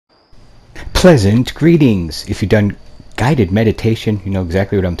Pleasant greetings. If you've done guided meditation, you know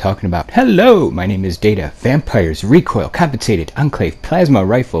exactly what I'm talking about. Hello, my name is Data. Vampires, recoil, compensated, Enclave Plasma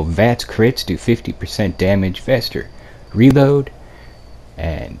Rifle, VATS, crits, do 50% damage faster. Reload.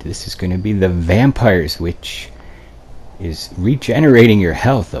 And this is going to be the Vampires, which is regenerating your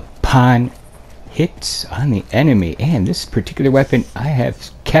health upon hits on the enemy. And this particular weapon I have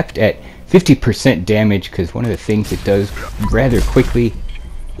kept at 50% damage because one of the things it does rather quickly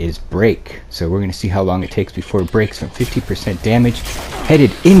is break. So we're going to see how long it takes before it breaks from 50% damage.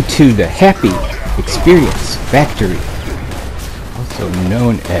 Headed into the Happy Experience Factory, also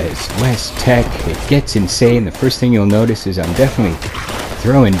known as West Tech. It gets insane. The first thing you'll notice is I'm definitely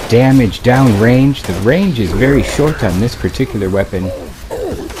throwing damage down range. The range is very short on this particular weapon,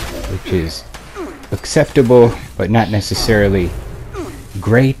 which is acceptable but not necessarily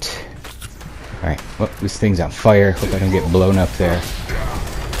great. Alright, well, this thing's on fire. Hope I don't get blown up there.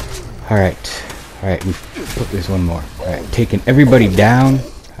 Alright, there's one more. Alright, taking everybody down.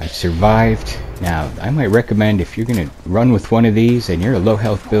 I've survived. Now, I might recommend if you're going to run with one of these and you're a low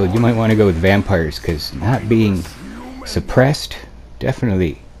health build, you might want to go with vampires, because not being suppressed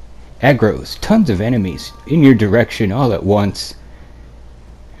definitely aggroes tons of enemies in your direction all at once.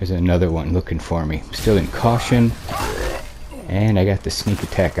 There's another one looking for me. I'm still in caution, and I got the sneak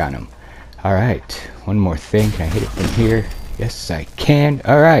attack on him. Alright, one more thing. Can I hit it from here? Yes, I can.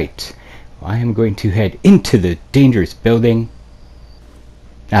 Alright. I am going to head into the dangerous building.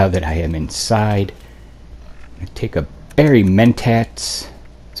 Now that I am inside, I'm going to take a berry mentats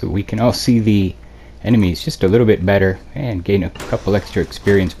so we can all see the enemies just a little bit better and gain a couple extra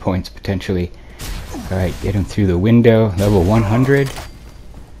experience points potentially. Alright, get him through the window. Level 100.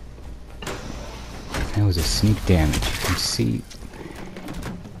 That was a sneak damage. You can see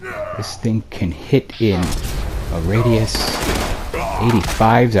this thing can hit in a radius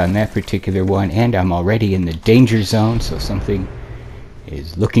 85s on that particular one, and I'm already in the danger zone, so something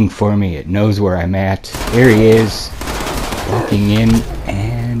is looking for me. It knows where I'm at. There he is, walking in,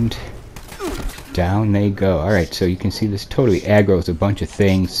 and down they go. Alright, so you can see this totally aggroes a bunch of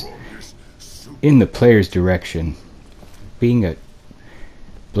things in the player's direction. Being a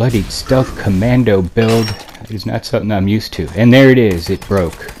bloodied stealth commando build is not something I'm used to. And there it is, it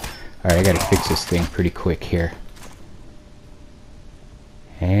broke. Alright, I gotta fix this thing pretty quick here.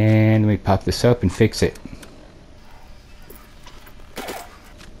 And let me pop this up and fix it.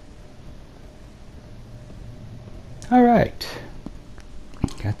 Alright.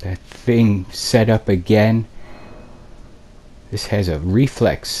 Got that thing set up again. This has a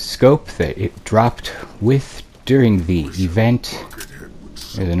reflex scope that it dropped with during the event.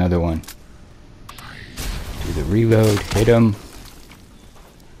 There's another one. Do the reload, hit him.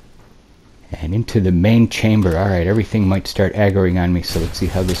 And into the main chamber. Alright, everything might start aggroing on me, so let's see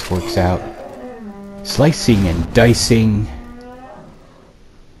how this works out. Slicing and dicing.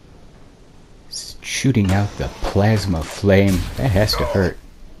 Shooting out the plasma flame. That has to hurt.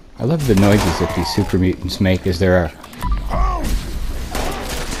 I love the noises that these super mutants make as they are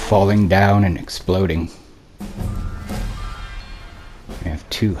falling down and exploding. We have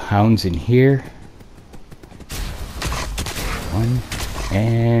two hounds in here. 1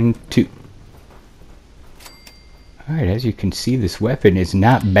 and 2. Alright, as you can see, this weapon is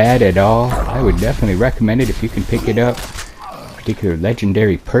not bad at all. I would definitely recommend it if you can pick it up. A particular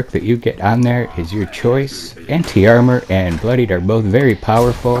legendary perk that you get on there is your choice. Anti-armor and bloodied are both very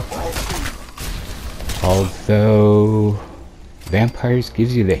powerful. Although vampires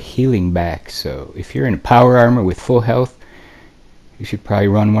gives you the healing back, so if you're in power armor with full health, you should probably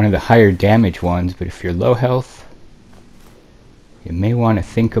run one of the higher damage ones. But if you're low health, you may want to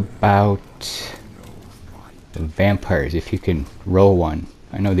think about the vampires if you can roll one.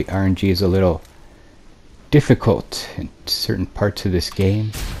 I know the RNG is a little difficult in certain parts of this game.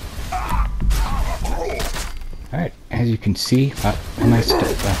 Alright, as you can see, I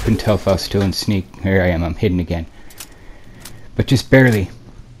couldn't tell if I was still in sneak. Here I am, I'm hidden again. But just barely.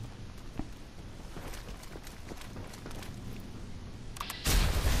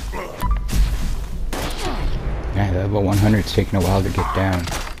 Yeah, level 100 is taking a while to get down.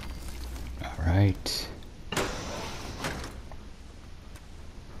 Alright.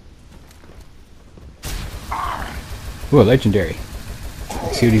 Ooh, a legendary.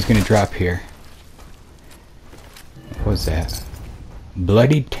 Let's see what he's gonna drop here. What was that?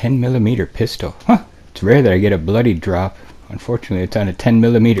 Bloodied 10mm pistol. Huh! It's rare that I get a bloodied drop. Unfortunately, it's on a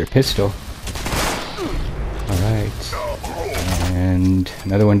 10mm pistol. Alright. And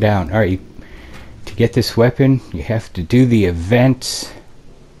another one down. Alright, to get this weapon, you have to do the event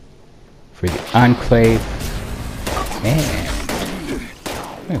for the Enclave.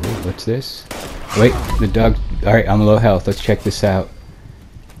 And Wait, what's this? Wait, the dog... Alright, I'm low health. Let's check this out.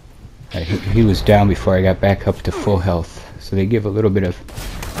 Right, he was down before I got back up to full health. So they give a little bit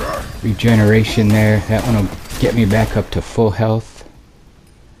of regeneration there. That one will get me back up to full health.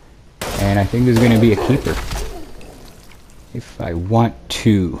 And I think this is going to be a keeper. If I want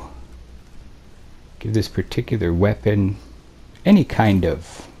to give this particular weapon any kind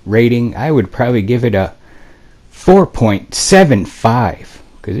of rating, I would probably give it a 4.75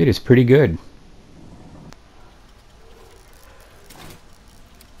 because it is pretty good.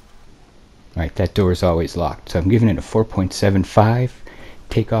 Alright, that door is always locked, so I'm giving it a 4.75.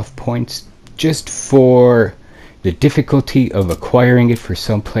 Takeoff points just for the difficulty of acquiring it for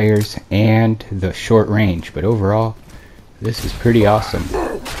some players and the short range, but overall this is pretty awesome.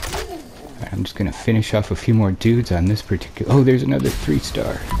 Right, I'm just gonna finish off a few more dudes on this particular... Oh, there's another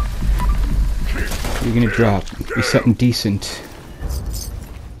 3-star. What are you gonna drop? Be something decent.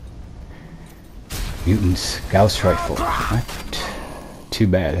 Mutant's Gauss Rifle. What? Too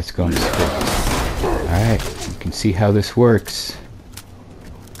bad, that's going to script. Alright, you can see how this works.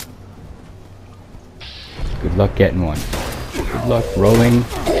 Good luck getting one. Good luck rolling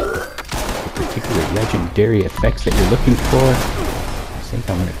the particular legendary effects that you're looking for. I think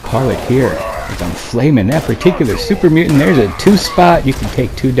I'm going to call it here, because I'm flaming that particular super mutant. There's a 2-spot. You can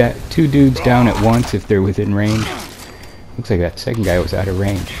take two dudes down at once if they're within range. Looks like that second guy was out of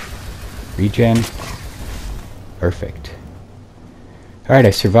range. Regen. Perfect. Alright,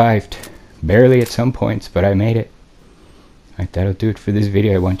 I survived. Barely at some points, but I made it. Alright, that'll do it for this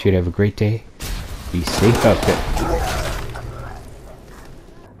video. I want you to have a great day. Be safe out there.